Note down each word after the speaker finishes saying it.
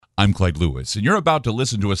I'm Clyde Lewis, and you're about to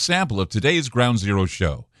listen to a sample of today's Ground Zero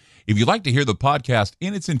show. If you'd like to hear the podcast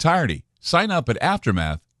in its entirety, sign up at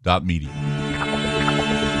aftermath.media.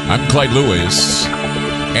 I'm Clyde Lewis,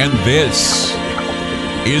 and this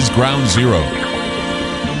is Ground Zero.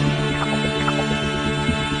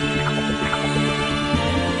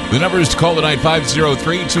 The number is to call tonight,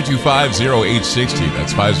 503-225-0860.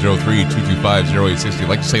 That's 503-225-0860. I'd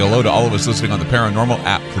like to say hello to all of us listening on the Paranormal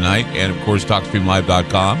app tonight, and, of course,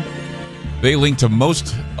 TalkStreamLive.com. They link to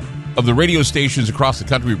most of the radio stations across the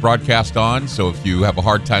country we broadcast on, so if you have a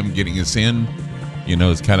hard time getting us in, you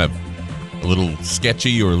know, it's kind of a little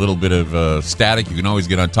sketchy or a little bit of static, you can always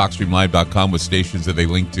get on TalkStreamLive.com with stations that they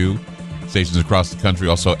link to, stations across the country.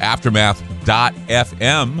 Also,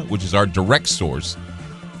 Aftermath.fm, which is our direct source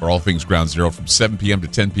for all things Ground Zero. From 7 p.m. to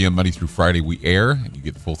 10 p.m. Monday through Friday, we air, and you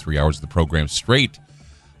get the full 3 hours of the program straight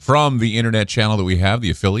from the internet channel that we have, the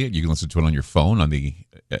affiliate. You can listen to it on your phone on the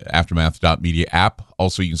Aftermath.media app.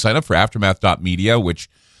 Also, you can sign up for Aftermath.media, which,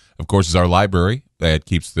 of course, is our library that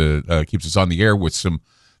keeps us on the air with some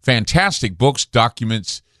fantastic books,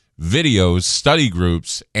 documents, videos, study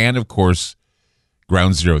groups, and, of course,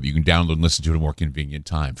 Ground Zero that you can download and listen to at a more convenient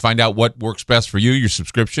time. Find out what works best for you, your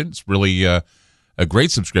subscription. It's really a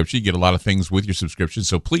great subscription. You get a lot of things with your subscription,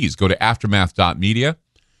 so please go to Aftermath.media.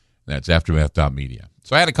 That's Aftermath.media.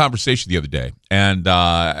 So I had a conversation the other day, and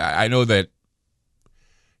I know that,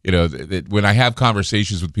 you know, that when I have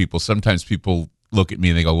conversations with people, sometimes people look at me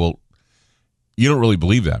and they go, well, you don't really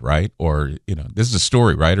believe that, right? Or, you know, this is a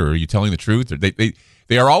story, right? Or are you telling the truth? Or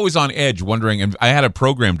they are always on edge wondering. And I had a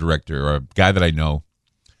program director, or a guy that I know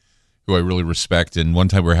who I really respect, and one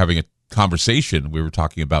time we were having a conversation. We were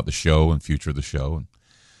talking about the show and future of the show, and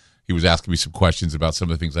he was asking me some questions about some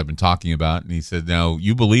of the things I've been talking about. And he said, now,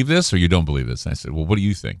 you believe this or you don't believe this? And I said, well, what do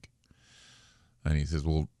you think? And he says,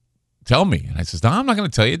 well, tell me. And I says, no, I'm not going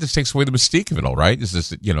to tell you. It just takes away the mystique of it all, right? It's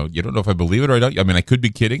just, you know, you don't know if I believe it or I don't. I mean, I could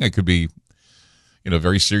be kidding. I could be, you know,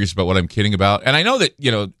 very serious about what I'm kidding about. And I know that,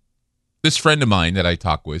 you know, this friend of mine that I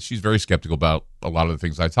talk with, she's very skeptical about a lot of the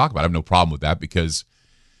things I talk about. I have no problem with that because,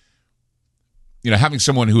 you know, having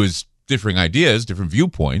someone who is differing ideas, different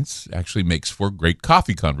viewpoints, actually makes for great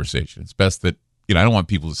coffee conversation. It's best that, you know, I don't want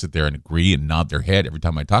people to sit there and agree and nod their head every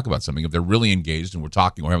time I talk about something. If they're really engaged and we're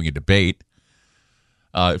talking, we're having a debate,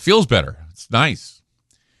 it feels better. It's nice.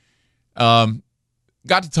 Got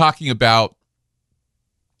to talking about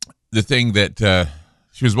the thing that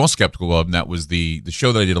she was most skeptical of, and that was the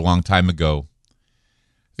show that I did a long time ago.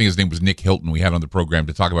 I think his name was Nick Hilton. We had on the program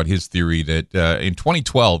to talk about his theory that in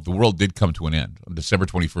 2012, the world did come to an end. On December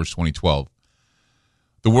 21st, 2012,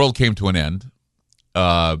 the world came to an end.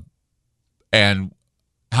 And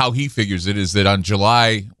how he figures it is that on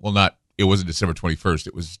July, well, not, it wasn't December 21st,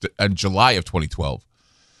 it was in July of 2012,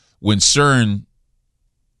 when CERN,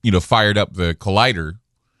 you know, fired up the collider,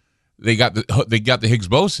 they got the Higgs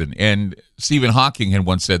boson. And Stephen Hawking had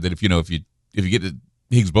once said that if you get the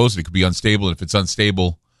Higgs boson, it could be unstable, and if it's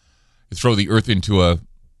unstable, it throw the Earth into a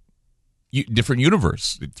different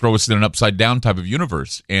universe. It throw us in an upside down type of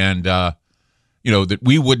universe, and you know, that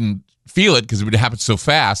we wouldn't feel it because it would happen so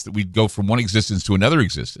fast that we'd go from one existence to another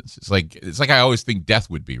existence. It's like I always think death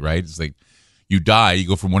would be, right? It's like you die, you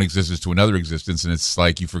go from one existence to another existence, and it's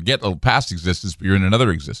like you forget a past existence, but you're in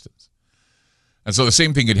another existence. And so the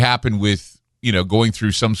same thing could happen with, you know, going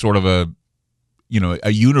through some sort of a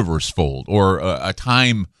universe fold or a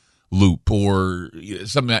time loop or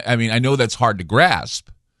something. I mean, I know that's hard to grasp,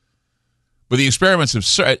 but the experiments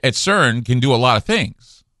at CERN can do a lot of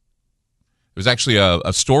things. There's actually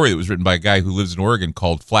a story that was written by a guy who lives in Oregon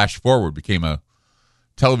called Flash Forward, became a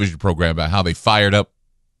television program about how they fired up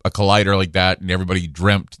a collider like that, and everybody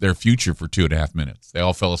dreamt their future for 2.5 minutes. They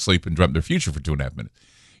all fell asleep and dreamt their future for 2.5 minutes.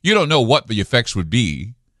 You don't know what the effects would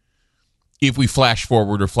be if we flash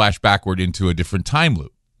forward or flash backward into a different time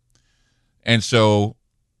loop. And so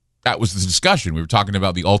that was the discussion. We were talking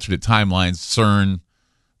about the alternate timelines, CERN,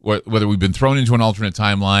 whether we've been thrown into an alternate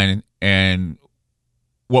timeline, and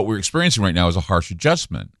what we're experiencing right now is a harsh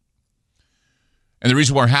adjustment. And the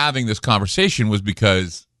reason we're having this conversation was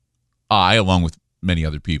because I, along with many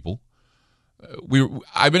other people,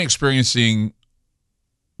 I've been experiencing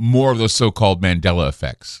more of those so-called Mandela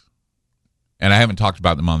effects. And I haven't talked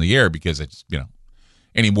about them on the air because it's, you know,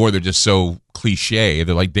 anymore they're just so cliche.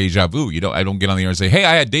 They're like deja vu. I don't get on the air and say, hey,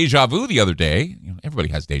 I had deja vu the other day. You know, everybody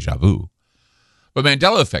has deja vu. But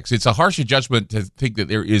Mandela effects, it's a harsh adjustment to think that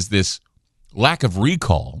there is this lack of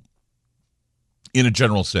recall in a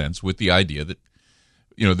general sense with the idea that,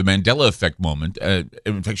 you know, the Mandela effect moment.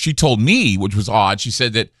 In fact, she told me, which was odd, she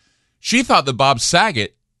said that she thought that Bob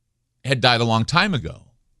Saget had died a long time ago.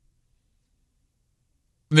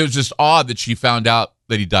 And it was just odd that she found out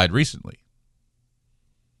that he died recently.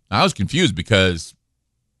 I was confused because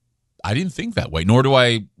I didn't think that way, nor do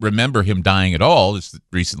I remember him dying at all. It's that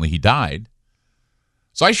recently he died.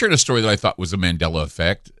 So I shared a story that I thought was a Mandela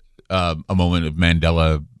effect, a moment of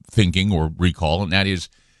Mandela thinking or recall, and that is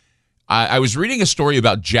I was reading a story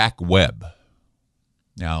about Jack Webb.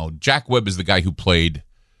 Now, Jack Webb is the guy who played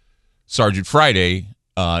Sergeant Friday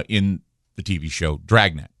in the TV show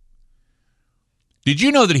Dragnet. Did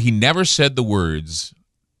you know that he never said the words,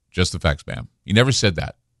 "Just the facts, ma'am"? He never said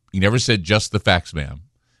that. He never said, "Just the facts, ma'am."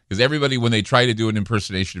 Because everybody, when they try to do an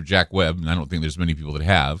impersonation of Jack Webb, and I don't think there's many people that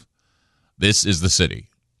have, this is the city.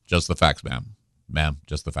 Just the facts, ma'am. Ma'am,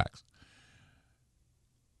 just the facts.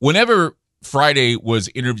 Whenever Friday was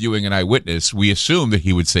interviewing an eyewitness, we assumed that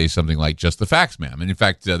he would say something like, "Just the facts, ma'am." And in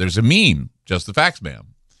fact, there's a meme, "Just the facts,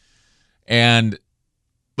 ma'am."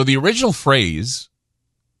 But the original phrase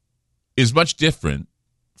is much different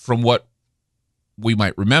from what we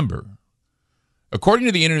might remember. According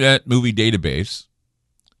to the Internet Movie Database,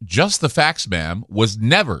 "Just the facts, ma'am" was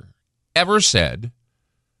never, ever said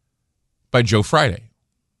by Joe Friday.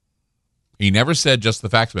 He never said, "Just the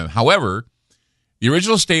facts, ma'am." However, the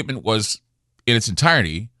original statement was, in its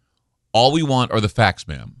entirety, "All we want are the facts,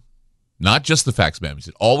 ma'am." Not just the facts, ma'am. He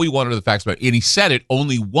said, "All we want are the facts, ma'am." And he said it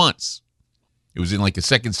only once. It was in like a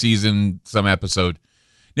second season, some episode.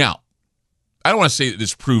 Now, I don't want to say that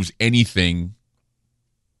this proves anything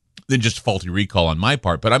than just faulty recall on my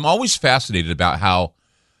part, but I'm always fascinated about how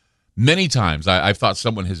many times I've thought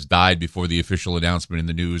someone has died before the official announcement in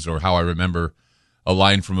the news, or how I remember a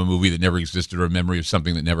line from a movie that never existed or a memory of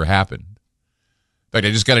something that never happened. In fact,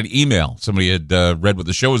 I just got an email. Somebody had read what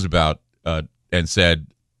the show was about and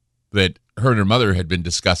said that her and her mother had been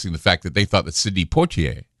discussing the fact that they thought that Sidney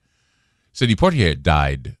Poitier had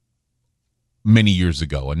died many years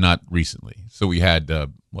ago and not recently. So we had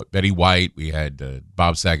Betty White, we had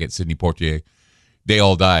Bob Saget, Sidney Poitier. They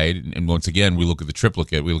all died. And once again, we look at the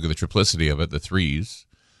triplicate, we look at the triplicity of it, the threes.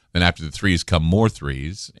 And after the threes come more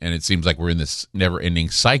threes. And it seems like we're in this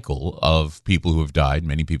never-ending cycle of people who have died,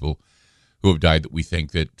 many people who have died that we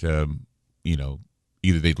think that,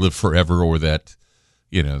 either they'd live forever or that,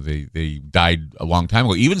 they died a long time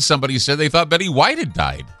ago. Even somebody said they thought Betty White had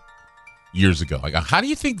died years ago. Like, how do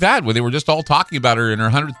you think that? When they were just all talking about her in her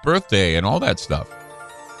 100th birthday and all that stuff.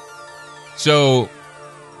 So,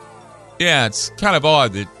 yeah, it's kind of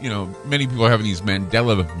odd that, many people are having these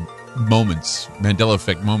Mandela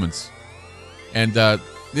effect moments. And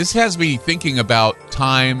this has me thinking about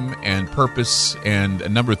time and purpose and a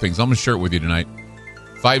number of things. I'm going to share it with you tonight.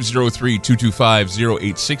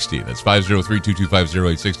 503-225-0860. That's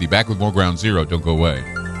 503-225-0860. Back with more Ground Zero. Don't go away.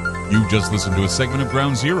 You just listened to a segment of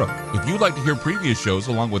Ground Zero. If you'd like to hear previous shows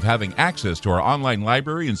along with having access to our online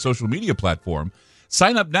library and social media platform,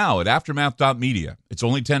 sign up now at aftermath.media. It's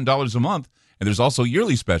only $10 a month, and there's also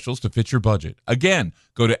yearly specials to fit your budget. Again,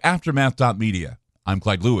 go to aftermath.media. I'm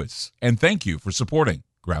Clyde Lewis, and thank you for supporting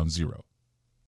Ground Zero.